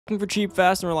Looking for cheap,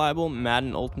 fast, and reliable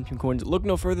Madden Ultimate Team coins? Look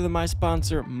no further than my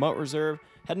sponsor, Mut Reserve.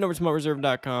 Head over to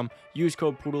mutreserve.com. Use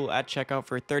code Poodle at checkout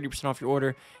for 30% off your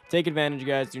order. Take advantage,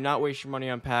 guys. Do not waste your money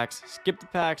on packs. Skip the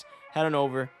packs. Head on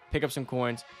over. Pick up some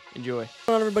coins. Enjoy. What's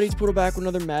going on, everybody? It's Poodle back with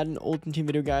another Madden Ultimate Team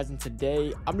video, guys. And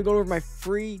today, I'm going to go over my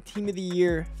free Team of the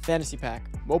Year fantasy pack.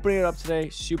 I'm opening it up today.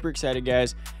 Super excited,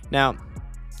 guys. Now,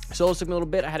 solo took me a little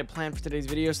bit. I had it planned for today's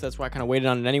video, so that's why I kind of waited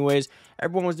on it anyways.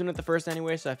 Everyone was doing it the first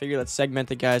anyway, so I figured let's segment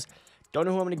it, guys. Don't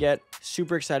know who I'm going to get.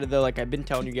 Super excited, though. Like I've been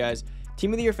telling you guys,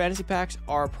 Team of the Year fantasy packs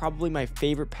are probably my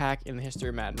favorite pack in the history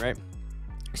of Madden, right?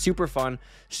 Super fun,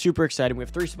 super exciting. We have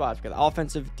 3 spots. We got the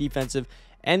offensive, defensive,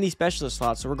 and the specialist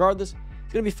slots. So regardless,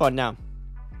 it's going to be fun. Now,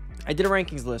 I did a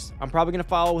rankings list. I'm probably going to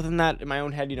follow within that in my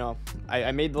own head. You know,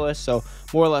 I made the list, so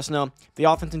more or less know. If the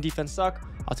offense and defense suck,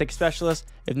 I'll take a specialist.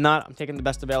 If not, I'm taking the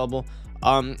best available.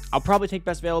 I'll probably take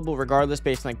best available regardless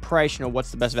based on like price, you know,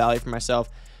 what's the best value for myself.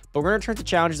 But we're going to turn to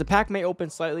challenges. The pack may open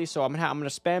slightly, so I'm gonna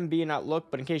spam B and not look.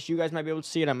 But in case you guys might be able to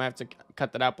see it, I might have to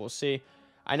cut that out. We'll see.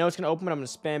 I know it's going to open, but I'm going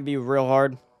to spam B real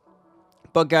hard.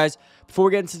 But guys, before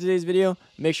we get into today's video,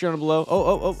 make sure you're on below.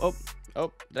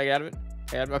 Oh, did I get out of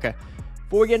it? Okay.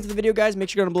 Before we get into the video, guys, make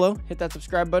sure you're on below. Hit that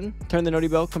subscribe button. Turn the noti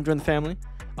bell. Come join the family.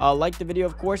 Like the video,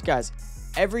 of course, guys.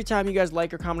 Every time you guys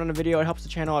like or comment on a video, it helps the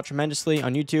channel out tremendously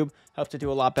on YouTube. Helps it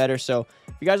do a lot better. So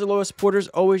if you guys are loyal supporters,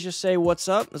 always just say what's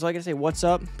up. That's all I gotta say. What's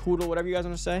up, Poodle, whatever you guys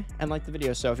want to say, and like the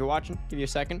video. So if you're watching, give you a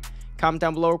second. Comment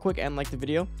down below real quick and like the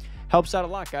video. Helps out a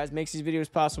lot, guys. Makes these videos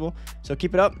possible. So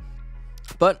keep it up.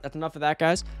 But that's enough of that,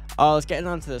 guys. Let's get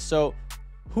on to this. So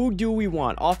who do we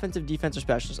want? Offensive, defense, or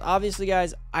specialist? Obviously,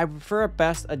 guys, I prefer at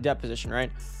best a depth position, right?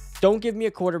 Don't give me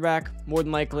a quarterback, more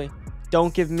than likely.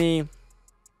 Don't give me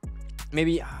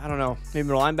maybe, I don't know, maybe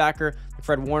a linebacker, like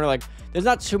Fred Warner. Like, there's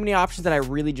not too many options that I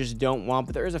really just don't want,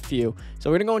 but there is a few. So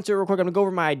we're going to go into it real quick. I'm going to go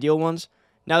over my ideal ones.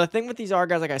 Now, the thing with these are,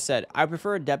 guys, like I said, I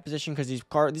prefer a depth position because these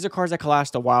are cards that can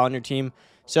last a while on your team.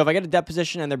 So if I get a depth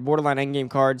position and they're borderline endgame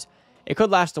cards, it could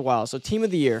last a while. So Team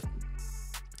of the Year,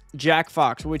 Jack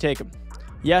Fox, will we take him?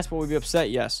 Yes, but we'll be upset.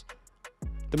 Yes.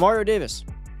 Demario Davis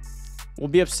will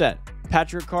be upset.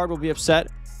 Patrick Card will be upset.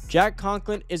 Jack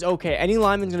Conklin is okay. Any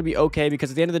lineman's going to be okay because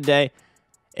at the end of the day,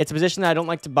 it's a position that I don't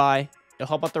like to buy. It'll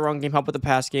help out the run game, help with the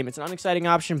pass game. It's an unexciting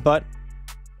option, but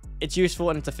it's useful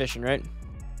and it's efficient, right?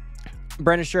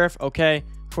 Brandon Sheriff, okay.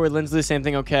 Corey Linsley, same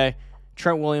thing, okay.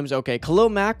 Trent Williams, okay. Khalil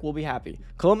Mack will be happy.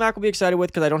 Khalil Mack will be excited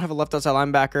with because I don't have a left outside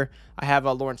linebacker. I have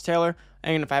Lawrence Taylor.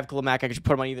 And if I have Khalil Mack, I can just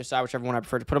put him on either side, whichever one I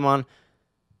prefer to put him on.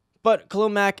 But Khalil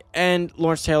Mack and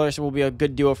Lawrence Taylor will be a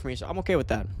good duo for me, so I'm okay with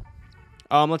that.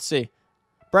 Let's see.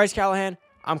 Bryce Callahan,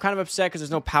 I'm kind of upset because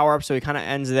there's no power-up, so he kind of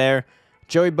ends there.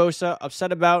 Joey Bosa,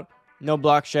 upset about. No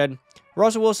block shed.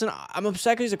 Russell Wilson, I'm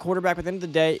upset because he's a quarterback. But at the end of the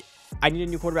day, I need a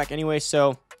new quarterback anyway,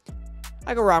 so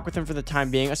I can rock with him for the time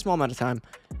being, a small amount of time.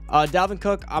 Dalvin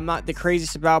Cook, I'm not the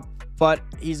craziest about, but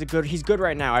he's good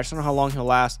right now. I just don't know how long he'll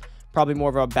last. Probably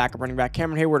more of a backup running back.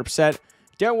 Cameron Hayward, upset.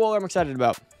 Darren Waller, I'm excited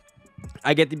about.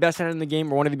 I get the best tight end in the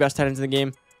game, or one of the best tight ends in the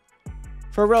game,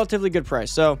 for a relatively good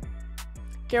price. So,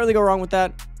 can't really go wrong with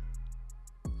that.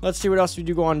 Let's see what else we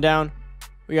do go on down.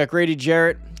 We got Grady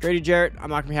Jarrett. Grady Jarrett, I'm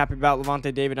not going to be happy about.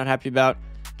 Levante David, not happy about.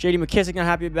 J.D. McKissick, not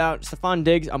happy about. Stephon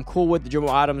Diggs, I'm cool with. Jomo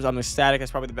Adams, I'm ecstatic.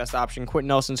 That's probably the best option. Quentin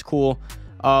Nelson's cool.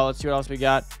 Let's see what else we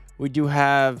got. We do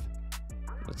have,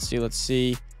 let's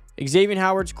see. Xavier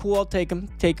Howard's cool. I'll take him.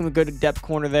 Take him a good depth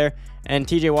corner there. And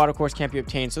T.J. Watt, of course, can't be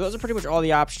obtained. So those are pretty much all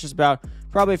the options just about.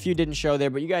 Probably a few didn't show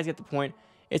there, but you guys get the point.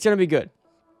 It's going to be good.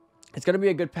 It's going to be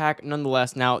a good pack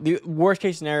nonetheless. Now, the worst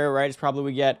case scenario, right, is probably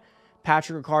we get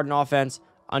Patrick Ricard on offense.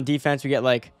 On defense, we get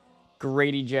like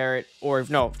Grady Jarrett. Or if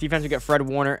no, defense, we get Fred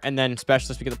Warner. And then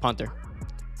specialist, we get the punter.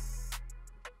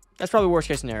 That's probably worst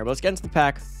case scenario. But let's get into the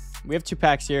pack. We have 2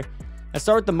 packs here. Let's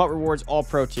start with the Mutrewards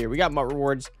All-Pro tier. We got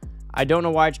Mutrewards. I don't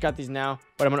know why I just got these now,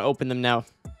 but I'm going to open them now.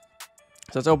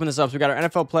 So let's open this up. So we got our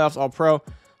NFL Playoffs All-Pro.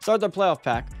 Start with our playoff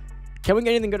pack. Can we get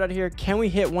anything good out of here? Can we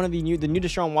hit one of the new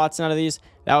Deshaun Watson out of these?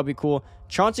 That would be cool.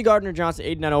 Chauncey Gardner-Johnson,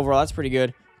 89 overall. That's pretty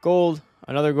good. Gold.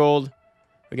 Another gold.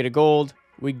 We get a gold.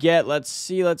 We get, let's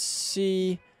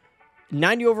see.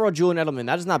 90 overall Julian Edelman.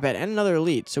 That is not bad. And another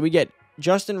elite. So we get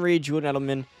Justin Reed, Julian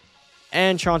Edelman,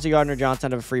 and Chauncey Gardner-Johnson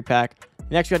out of a free pack.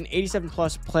 Next, we got an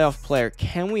 87-plus playoff player.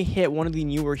 Can we hit one of the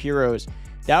newer heroes?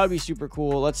 That would be super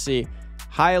cool. Let's see.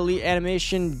 High elite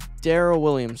animation, Darrell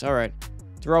Williams. All right.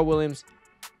 Darrell Williams.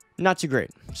 Not too great.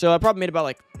 So I probably made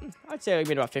about I'd say I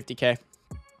made about 50K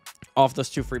off those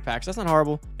 2 free packs. That's not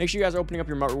horrible. Make sure you guys are opening up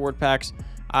your Mut Reward packs.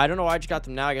 I don't know why I just got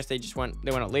them now. I guess they went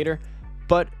out later.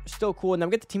 But still cool. And then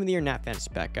we get the Team of the Year Nat Fantasy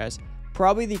pack, guys.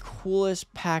 Probably the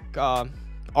coolest pack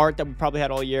art that we probably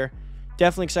had all year.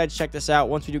 Definitely excited to check this out.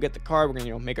 Once we do get the card, we're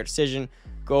going to make our decision,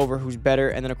 go over who's better,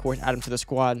 and then, of course, add them to the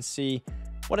squad and see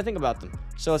what I think about them.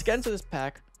 So let's get into this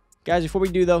pack. Guys, before we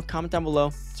do, though, comment down below.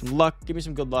 Some luck. Give me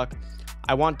some good luck.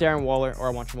 I want Darren Waller or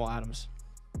I want Jamal Adams.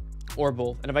 Or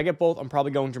both. And if I get both, I'm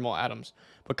probably going Jamal Adams.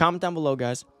 But comment down below,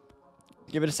 guys.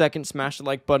 Give it a second. Smash the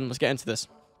like button. Let's get into this.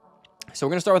 So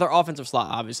we're going to start with our offensive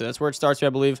slot, obviously. That's where it starts, I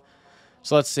believe.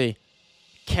 So let's see.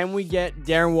 Can we get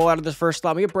Darren Waller out of this first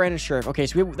slot? We get Brandon Scherff. Okay,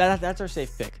 so that's our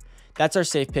safe pick. That's our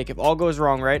safe pick. If all goes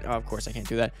wrong, right? Oh, of course, I can't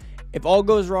do that. If all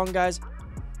goes wrong, guys,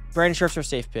 Brandon Scherff's our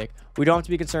safe pick. We don't have to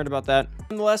be concerned about that.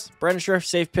 Nonetheless, Brandon Scherff,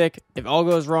 safe pick. If all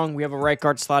goes wrong, we have a right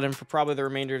guard slot in for probably the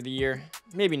remainder of the year.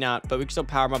 Maybe not, but we can still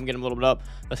power him up and get him a little bit up.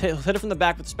 Let's hit it from the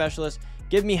back with the specialist.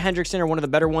 Give me Hendrickson or one of the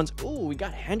better ones. Ooh, we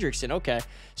got Hendrickson. Okay.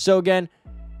 So, again,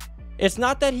 it's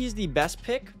not that he's the best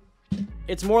pick.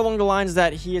 It's more along the lines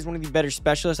that he is one of the better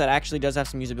specialists that actually does have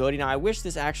some usability. Now, I wish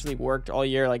this actually worked all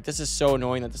year. Like, this is so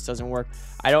annoying that this doesn't work.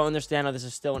 I don't understand how this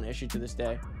is still an issue to this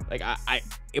day. Like,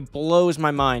 it blows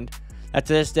my mind that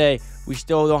to this day, we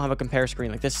still don't have a compare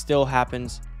screen. Like, this still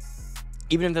happens.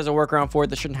 Even if there's a workaround for it,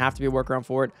 there shouldn't have to be a workaround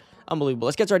for it. Unbelievable.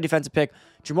 Let's get to our defensive pick.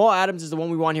 Jamal Adams is the one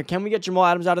we want here. Can we get Jamal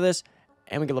Adams out of this?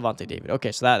 And we get Levante David.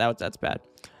 Okay, so that's bad.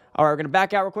 All right, we're going to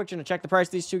back out real quick. Going to check the price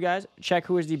of these two guys. Check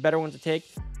who is the better one to take,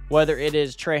 whether it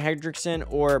is Trey Hendrickson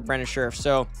or Brandon Scherff.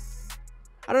 So,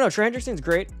 I don't know. Trey Hendrickson's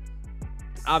great.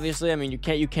 Obviously, I mean, you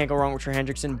can't go wrong with Trey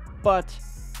Hendrickson, but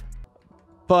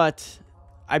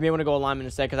I'd be able to go alignment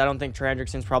instead because I don't think Trey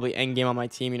Hendrickson's probably end game on my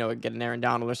team, you know, get an Aaron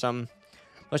Donald or something.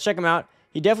 Let's check him out.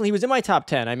 He was in my top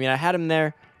 10. I mean, I had him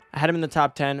there. I had him in the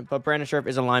top 10, but Brandon Scherff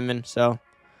is a lineman, so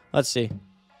let's see.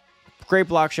 Great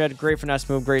block shed, great finesse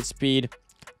move, great speed.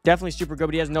 Definitely super good,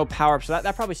 but he has no power up, so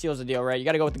that probably seals the deal, right? You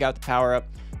got to go with the guy with the power up,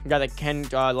 the guy that can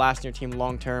last in your team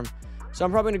long term. So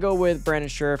I'm probably going to go with Brandon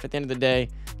Scherff at the end of the day.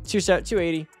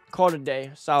 280, call it a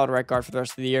day. Solid right guard for the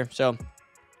rest of the year. So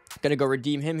going to go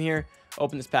redeem him here,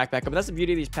 open this pack back up. But that's the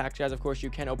beauty of these packs, guys. Of course, you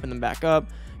can open them back up,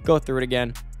 go through it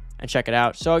again, and check it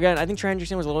out. So again, I think Trey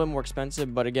Hendrickson was a little bit more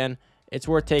expensive, but again, it's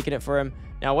worth taking it for him.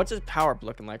 Now, what's his power up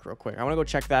looking like real quick? I want to go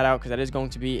check that out because that is going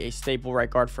to be a staple right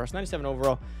guard for us. 97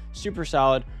 overall, super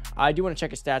solid. I do want to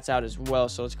check his stats out as well.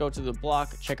 So let's go to the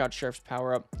block, check out Scherff's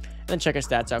power up, and then check his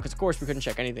stats out because, of course, we couldn't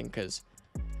check anything because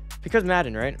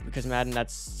Madden, right? Because Madden,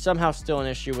 that's somehow still an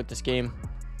issue with this game.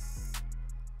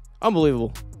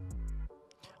 Unbelievable.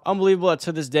 Unbelievable that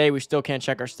to this day we still can't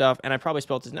check our stuff. And I probably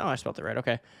spelled his. No, I spelled it right.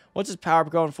 Okay. What's his power up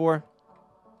going for?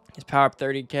 His power up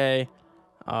 30K.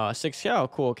 6K. Oh,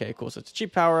 cool. Okay, cool. So it's a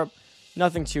cheap power up.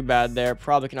 Nothing too bad there.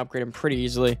 Probably can upgrade him pretty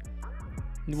easily.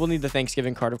 We'll need the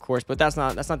Thanksgiving card, of course, but that's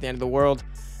not the end of the world.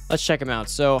 Let's check him out.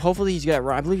 So hopefully he's good at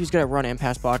run. I believe he's good at run and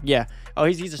pass block. Yeah. Oh,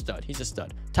 he's a stud. He's a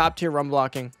stud. Top tier run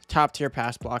blocking. Top tier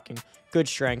pass blocking. Good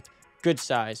strength. Good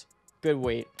size. Good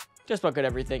weight. Just about good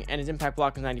everything. And his impact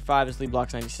block is 95. His lead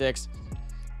block's 96.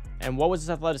 And what was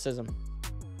his athleticism?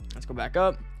 Let's go back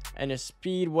up. And his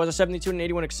speed was a 72 and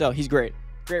 81 Excel. He's great.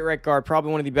 Great right guard.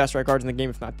 Probably one of the best right guards in the game,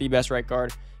 if not the best right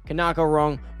guard. Cannot go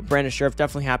wrong with Brandon Scherff.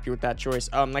 Definitely happy with that choice.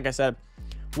 Like I said,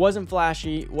 wasn't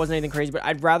flashy, wasn't anything crazy, but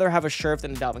I'd rather have a Scherff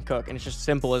than a Dalvin Cook. And it's just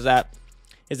simple as that.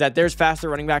 Is that there's faster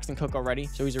running backs than Cook already,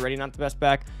 so he's already not the best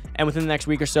back. And within the next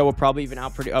week or so, we'll probably even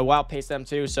outpace them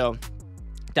too. So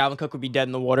Dalvin Cook would be dead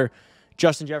in the water.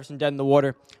 Justin Jefferson dead in the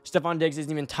water. Stephon Diggs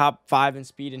isn't even top 5 in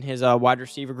speed in his wide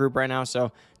receiver group right now,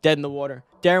 so dead in the water.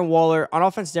 Darren Waller, on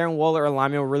offense, Darren Waller or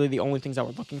lineman were really the only things I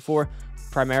was looking for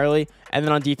primarily. And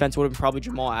then on defense would have been probably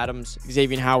Jamal Adams,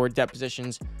 Xavier Howard, depth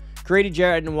positions. Grady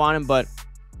Jarrett, I didn't want him, but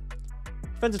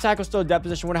defensive tackle still a depth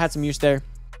position. Would have had some use there.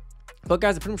 But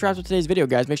guys, that pretty much wraps up today's video,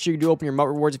 guys. Make sure you do open your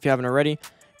Mutrewards if you haven't already.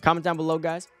 Comment down below,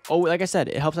 guys. Oh, like I said,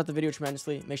 it helps out the video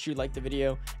tremendously. Make sure you like the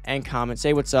video and comment.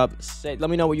 Say what's up. Let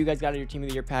me know what you guys got in your Team of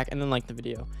the Year pack, and then like the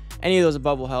video. Any of those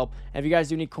above will help. And if you guys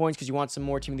do need coins because you want some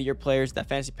more Team of the Year players, that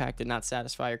fantasy pack did not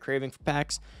satisfy your craving for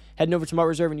packs, head over to Mut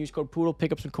Reserve and use code Poodle.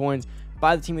 Pick up some coins.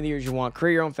 Buy the Team of the Years you want.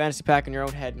 Create your own fantasy pack in your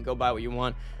own head and go buy what you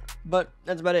want. But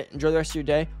that's about it. Enjoy the rest of your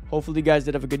day. Hopefully you guys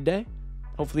did have a good day.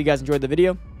 Hopefully you guys enjoyed the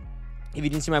video. If you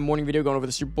didn't see my morning video going over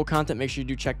the Super Bowl content, make sure you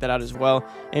do check that out as well.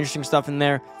 Interesting stuff in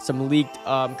there. Some leaked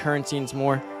currency and some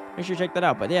more. Make sure you check that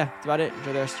out. But yeah, that's about it.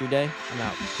 Enjoy the rest of your day. I'm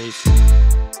out. Peace.